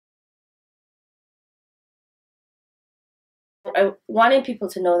I wanted people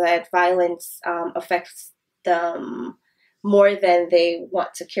to know that violence affects them more than they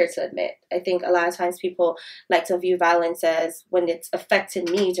want to care to admit. I think a lot of times people like to view violence as when it's affecting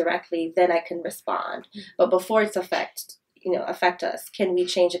me directly, then I can respond. But before it's affect us, can we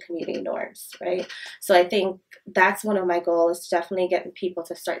change the community norms, right? So I think that's one of my goals, is definitely getting people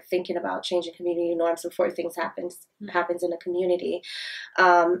to start thinking about changing community norms before things happens in the community.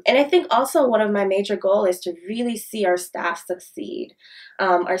 And I think also one of my major goals is to really see our staff succeed.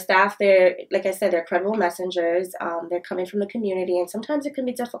 Our staff, they're, like I said, they're credible messengers. They're coming from the community, and sometimes it can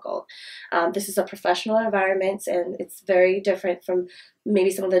be difficult. This is a professional environment, and it's very different from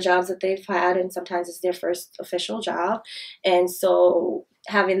maybe some of the jobs that they've had, and sometimes it's their first official job. And so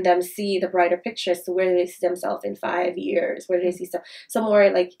having them see the brighter picture, so where do they see themselves in 5 years, where do they see some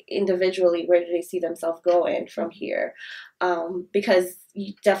more like individually, where do they see themselves going from here, because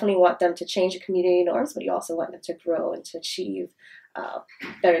you definitely want them to change the community norms, but you also want them to grow and to achieve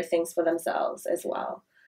better things for themselves as well.